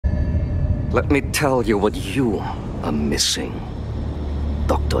Let me tell you what you are missing,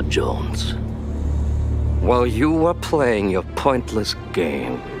 Dr. Jones. While you were playing your pointless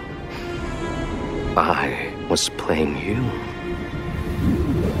game, I was playing you.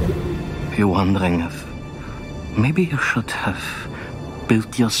 You're wondering if maybe you should have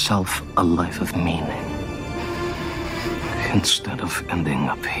built yourself a life of meaning instead of ending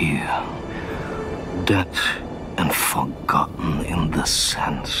up here, dead and forgotten in the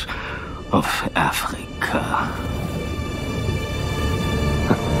sense of Africa.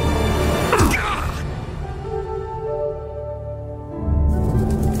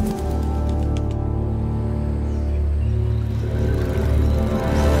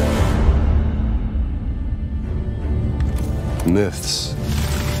 Myths.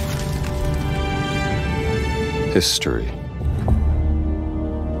 History.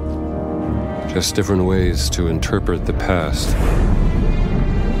 Just different ways to interpret the past.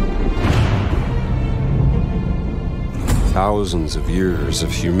 Thousands of years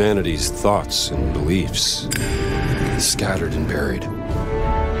of humanity's thoughts and beliefs, scattered and buried.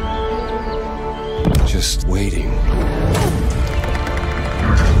 Just waiting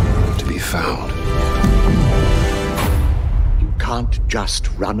to be found. You can't just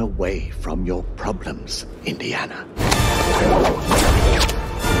run away from your problems, Indiana.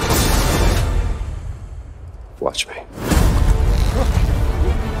 Watch me.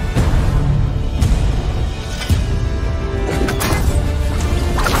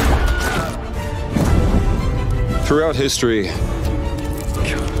 Throughout history,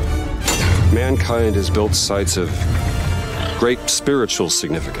 mankind has built sites of great spiritual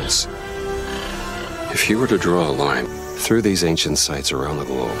significance. If you were to draw a line through these ancient sites around the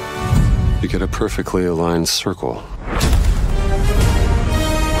globe, you get a perfectly aligned circle.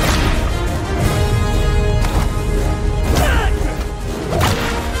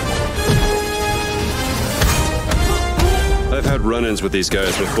 I've had run-ins with these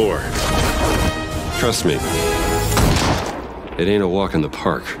guys before. Trust me, it ain't a walk in the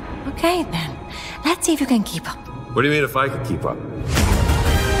park. Okay, then. Let's see if you can keep up. What do you mean if I could keep up?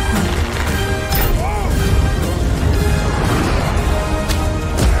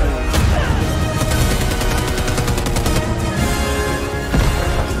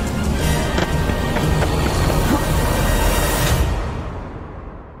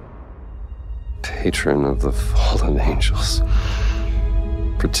 Patron of the fallen angels.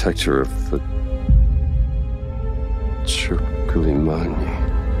 Protector of the Cercle,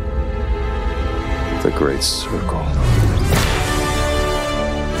 the Great Circle.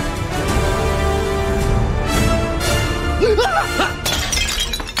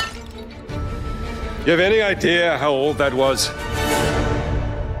 You have any idea how old that was?